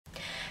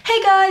Hey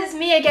guys, it's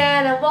me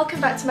again and welcome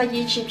back to my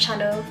YouTube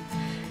channel.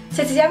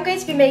 So today I'm going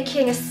to be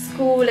making a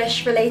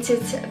schoolish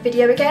related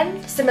video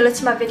again, similar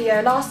to my video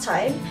last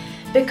time,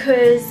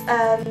 because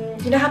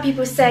you know how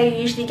people say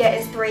you usually get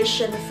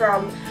inspiration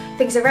from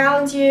things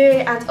around you,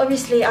 and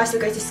obviously I still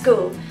go to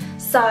school,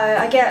 so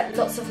I get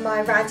lots of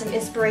my random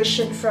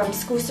inspiration from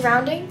school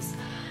surroundings.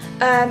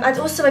 And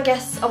also I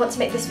guess I want to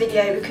make this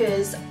video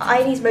because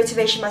I need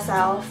motivation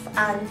myself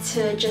and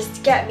to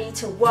just get me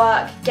to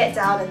work, get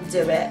down and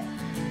do it.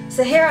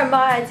 So here are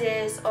my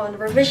ideas on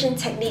revision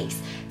techniques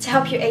to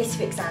help you ace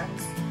your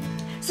exams.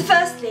 So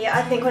firstly,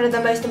 I think one of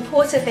the most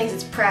important things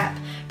is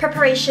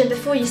preparation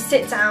before you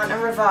sit down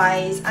and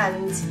revise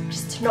and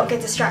just to not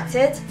get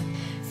distracted.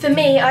 For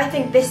me, I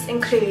think this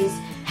includes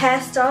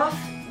hair stuff,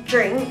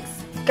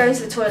 drinks, going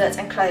to the toilet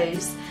and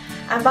clothes.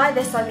 And by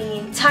this I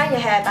mean tying your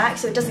hair back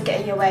so it doesn't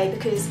get in your way,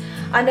 because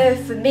I know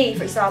for me,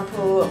 for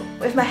example,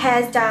 if my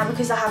hair's down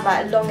because I have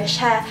like longish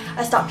hair,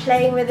 I start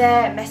playing with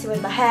it, messing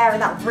with my hair,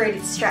 and that really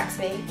distracts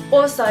me.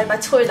 Also, my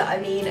toilet, I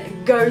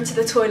mean, go to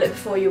the toilet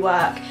before you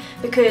work,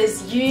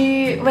 because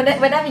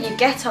whenever you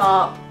get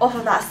up off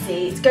of that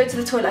seat, go to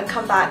the toilet and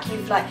come back,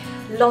 you've like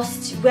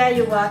lost where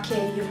you're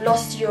working, you've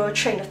lost your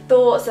train of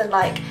thoughts, and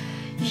like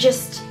you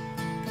just,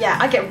 yeah,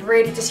 I get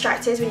really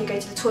distracted when you go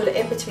to the toilet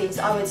in between,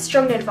 so I would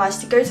strongly advise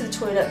to go to the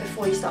toilet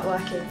before you start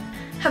working.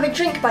 Have a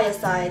drink by your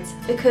side,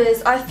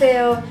 because I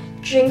feel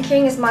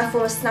drinking is my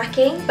form of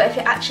snacking, but if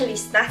you're actually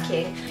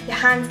snacking, your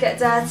hands get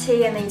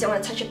dirty and then you don't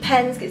want to touch your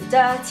pens, it gets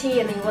dirty,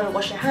 and then you want to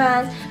wash your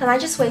hands, and I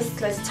just wasted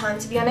loads of time,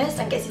 to be honest,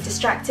 and gets you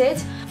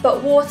distracted.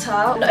 But water,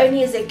 not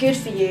only is it good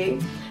for you,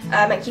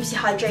 it keeps you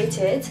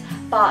hydrated,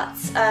 but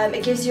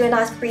it gives you a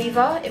nice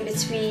breather in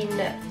between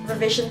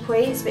revision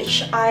points,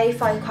 which I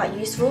find quite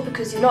useful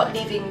because you're not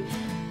leaving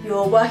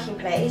your working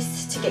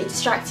place to get you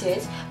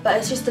distracted, but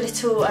it's just a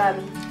little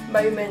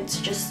moment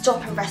to just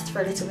stop and rest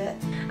for a little bit.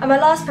 And my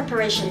last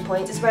preparation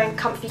point is wearing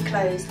comfy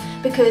clothes,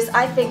 because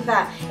I think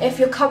that if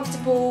you're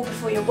comfortable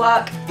before your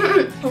work,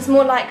 it's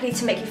more likely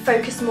to make you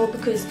focus more,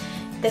 because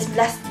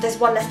there's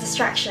one less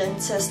distraction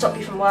to stop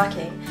you from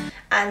working,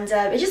 and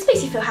it just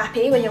makes you feel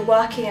happy when you're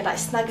working in like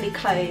snuggly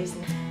clothes.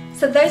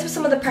 So those were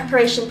some of the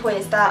preparation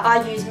points that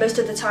I use most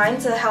of the time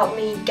to help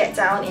me get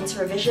down into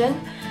revision.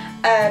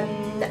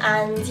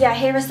 And yeah,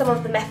 here are some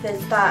of the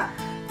methods that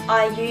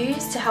I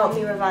use to help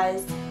me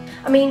revise.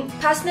 I mean,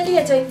 personally,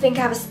 I don't think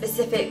I have a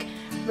specific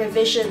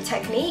revision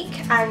technique,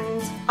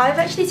 and I've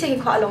actually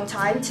taken quite a long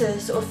time to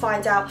sort of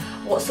find out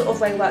what sort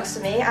of way works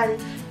for me, and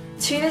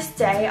to this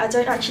day I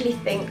don't actually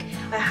think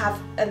I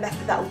have a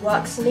method that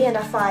works for me, and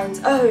I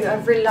find, oh, I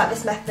really like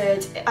this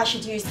method, I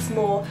should use this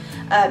more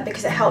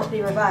because it helps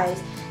me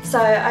revise. So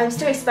I'm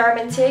still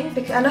experimenting,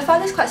 and I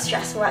find this quite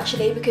stressful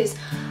actually, because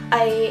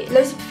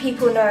loads of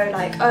people know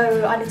like,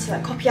 oh, I need to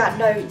like copy out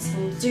notes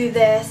and do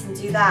this and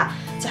do that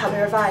to help me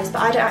revise,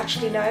 but I don't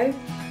actually know.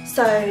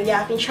 So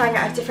yeah, I've been trying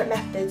out different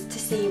methods to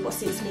see what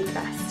suits me the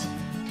best.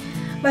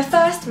 My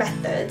first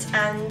method,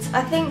 and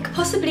I think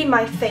possibly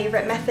my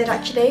favourite method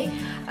actually,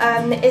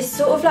 is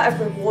sort of like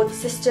a reward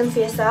system for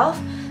yourself.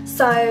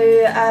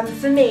 So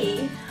for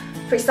me,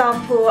 for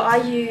example, I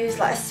use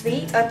like a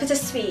sweet, I put a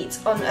sweet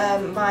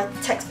on my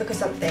textbook or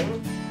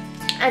something,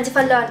 and if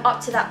I learn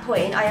up to that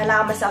point, I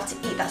allow myself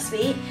to eat that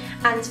sweet,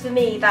 and for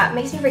me that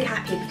makes me really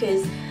happy,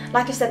 because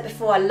like I've said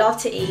before, I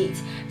love to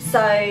eat,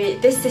 so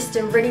this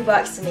system really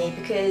works for me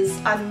because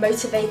I'm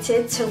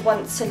motivated to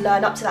want to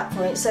learn up to that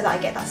point so that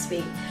I get that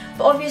sweet.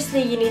 But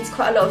obviously you need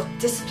quite a lot of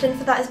discipline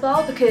for that as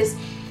well, because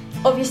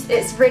obviously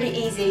it's really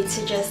easy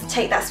to just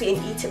take that sweet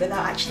and eat it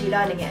without actually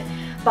learning it.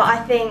 But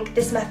I think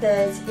this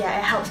method, yeah,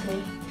 it helps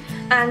me.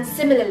 And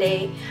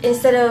similarly,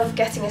 instead of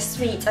getting a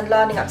sweet and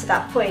learning up to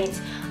that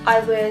point, I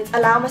would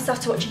allow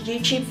myself to watch a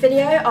YouTube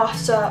video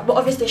after, well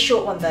obviously a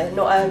short one though,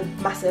 not a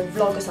massive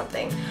vlog or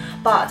something,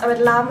 but I would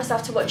allow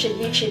myself to watch a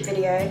YouTube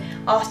video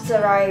after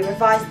I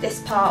revised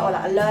this part, or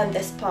like I learned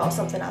this part or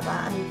something like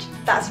that, and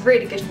that's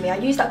really good for me. I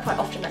use that quite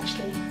often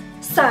actually.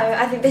 So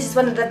I think this is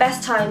one of the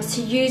best times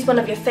to use one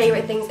of your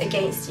favourite things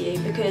against you,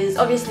 because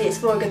obviously it's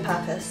for a good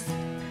purpose.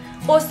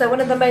 Also, one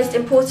of the most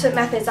important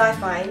methods I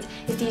find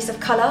is the use of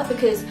colour,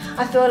 because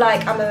I feel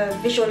like I'm a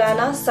visual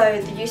learner,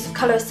 so the use of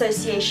colour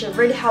association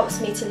really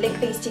helps me to link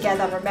things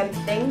together and remember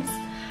things.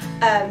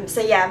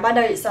 So yeah, my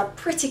notes are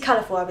pretty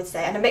colourful, I would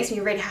say, and it makes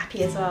me really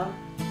happy as well.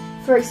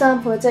 For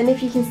example, I don't know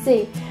if you can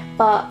see,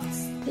 but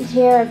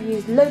here I've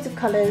used loads of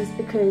colours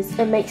because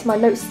it makes my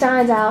notes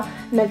stand out,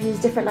 and I've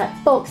used different like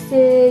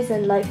boxes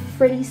and like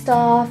frilly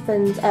stuff,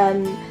 and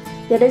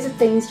yeah, those are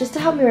things just to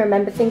help me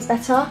remember things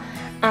better.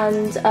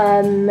 And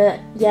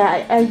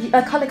yeah,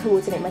 I colour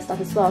coordinate my stuff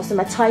as well, so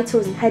my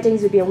titles and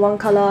headings would be in one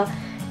colour,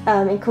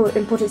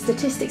 important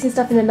statistics and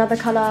stuff in another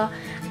colour,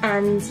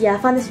 and yeah, I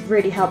find this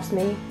really helps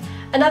me.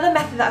 Another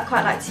method that I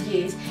quite like to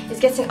use is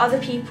getting other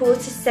people to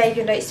save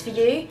your notes for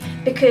you,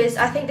 because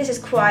I think this is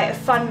quite a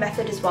fun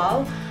method as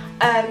well.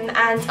 and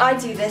I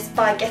do this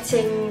by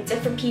getting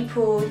different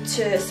people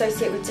to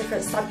associate with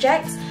different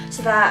subjects,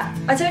 so that,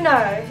 I don't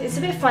know, it's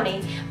a bit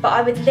funny, but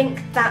I would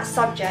link that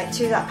subject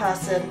to that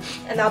person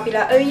and I'll be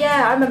like, oh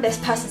yeah, I remember this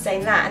person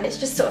saying that, and it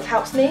just sort of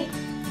helps me.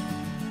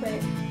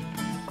 Wait.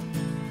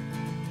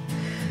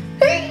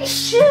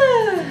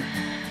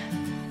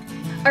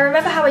 I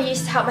remember how I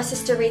used to help my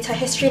sister read her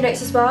history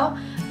notes as well,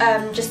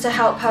 just to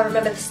help her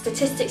remember the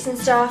statistics and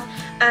stuff,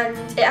 and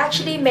it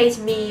actually made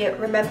me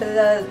remember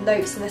the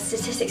notes and the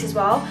statistics as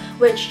well,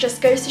 which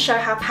just goes to show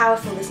how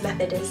powerful this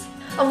method is.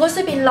 I've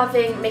also been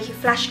loving making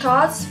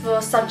flashcards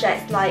for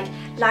subjects like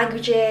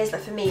languages,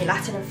 like for me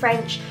Latin and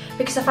French,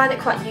 because I find it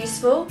quite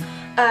useful.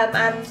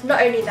 And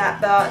not only that,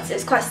 but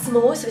it's quite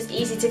small, so it's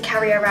easy to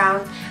carry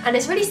around, and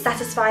it's really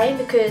satisfying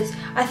because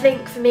I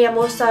think for me I'm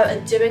also a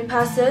doing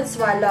person,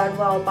 so I learn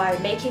well by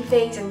making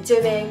things and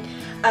doing,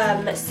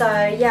 so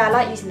yeah, I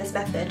like using this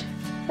method.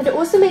 And it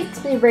also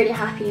makes me really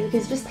happy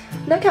because just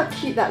look how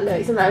cute that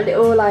looks, and that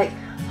little like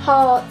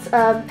heart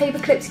paper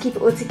clip to keep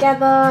it all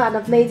together, and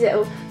I've made it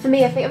all, for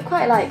me I think I'm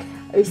quite like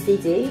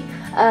OCD,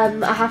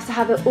 I have to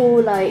have it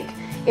all like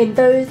in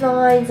those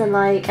lines and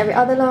like every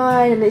other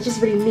line, and it's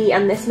just really neat,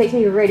 and this makes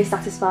me really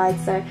satisfied,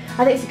 so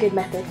I think it's a good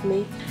method for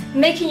me.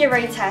 Making your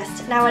own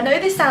test. Now I know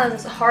this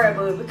sounds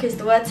horrible because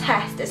the word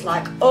test is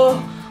like,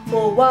 oh,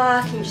 more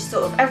work, and you just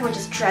sort of, everyone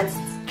just dreads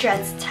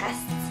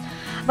tests.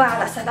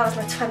 Wow, that was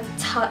my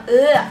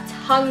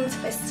tongue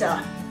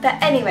twister.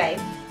 But anyway,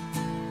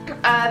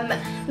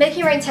 making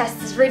your own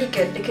test is really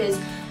good because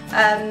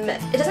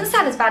it doesn't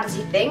sound as bad as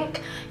you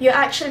think. You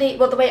actually,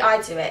 well, the way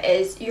I do it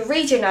is you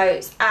read your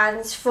notes,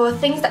 and for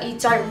things that you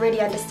don't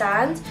really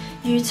understand,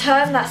 you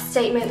turn that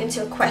statement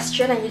into a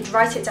question and you'd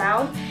write it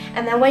down,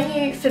 and then when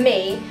you, for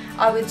me,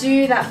 I would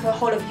do that for the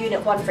whole of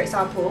Unit 1 for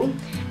example,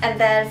 and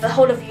then for the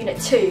whole of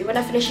Unit 2, when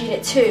I finish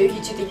Unit 2 you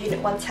do the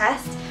Unit 1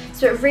 test,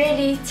 so it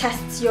really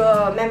tests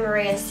your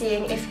memory and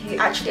seeing if you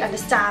actually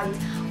understand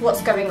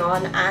what's going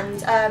on,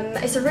 and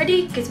it's a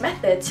really good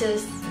method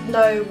to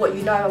know what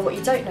you know and what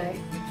you don't know.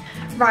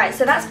 Right,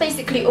 so that's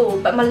basically all,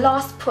 but my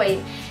last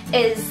point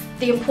is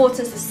the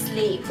importance of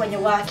sleep when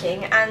you're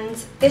working, and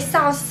this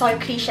sounds so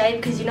cliche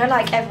because you know,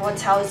 like everyone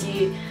tells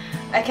you,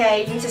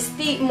 okay, you need to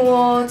sleep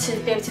more to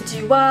be able to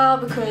do well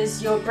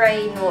because your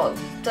brain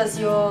does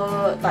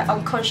your like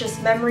unconscious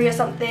memory or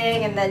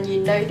something, and then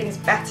you know things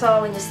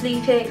better when you're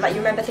sleeping, like you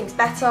remember things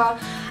better,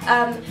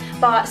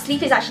 but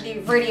sleep is actually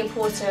really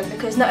important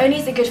because not only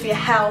is it good for your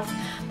health,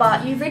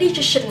 but you really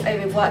just shouldn't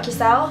overwork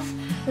yourself.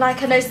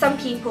 Like I know some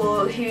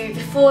people who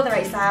before their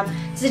exam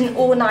did an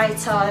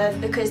all-nighter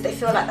because they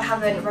feel like they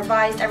haven't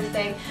revised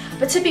everything,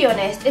 but to be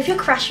honest, if you're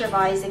crash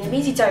revising it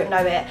means you don't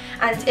know it,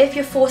 and if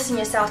you're forcing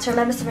yourself to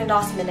remember something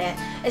last minute,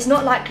 it's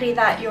not likely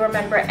that you'll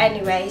remember it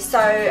anyway, so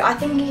I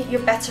think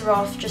you're better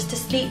off just to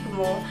sleep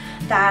more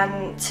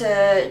than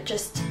to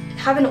just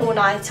have an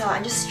all-nighter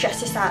and just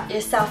stress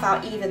yourself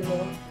out even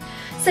more.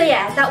 So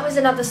yeah, that was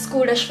another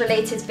schoolish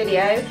related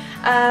video.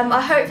 I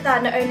hope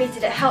that not only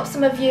did it help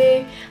some of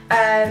you,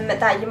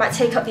 that you might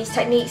take up these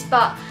techniques,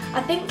 but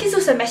I think it's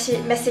also a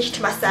message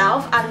to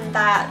myself, and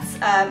that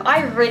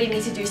I really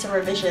need to do some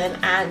revision,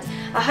 and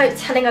I hope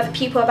telling other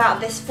people about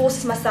this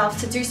forces myself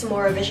to do some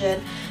more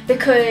revision,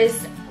 because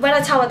when I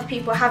tell other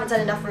people I haven't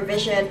done enough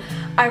revision,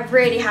 I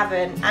really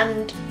haven't,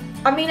 and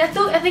I mean I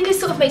think it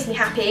sort of makes me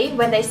happy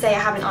when they say I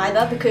haven't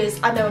either, because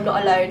I know I'm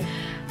not alone.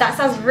 That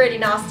sounds really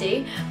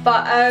nasty,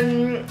 but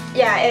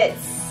yeah,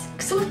 it's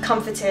sort of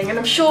comforting, and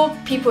I'm sure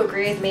people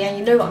agree with me, and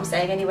you know what I'm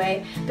saying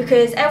anyway,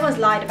 because everyone's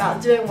lied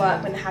about doing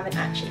work when they haven't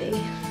actually.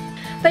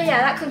 But yeah,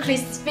 that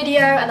concludes this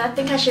video, and I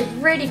think I should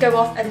really go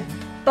off and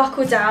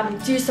buckle down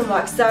and do some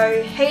work.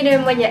 So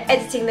Hayden, when you're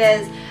editing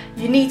this,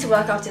 you need to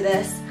work after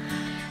this.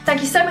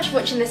 Thank you so much for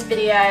watching this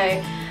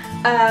video.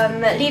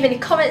 Leave any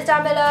comments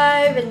down below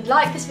and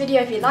like this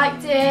video if you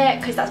liked it,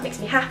 because that makes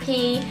me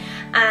happy,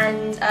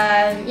 and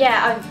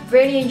yeah, I'm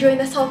really enjoying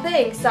this whole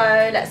thing, so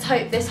let's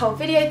hope this whole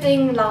video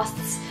thing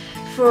lasts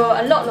for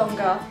a lot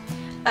longer,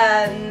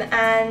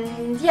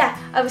 and yeah,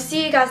 I will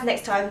see you guys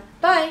next time.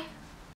 Bye!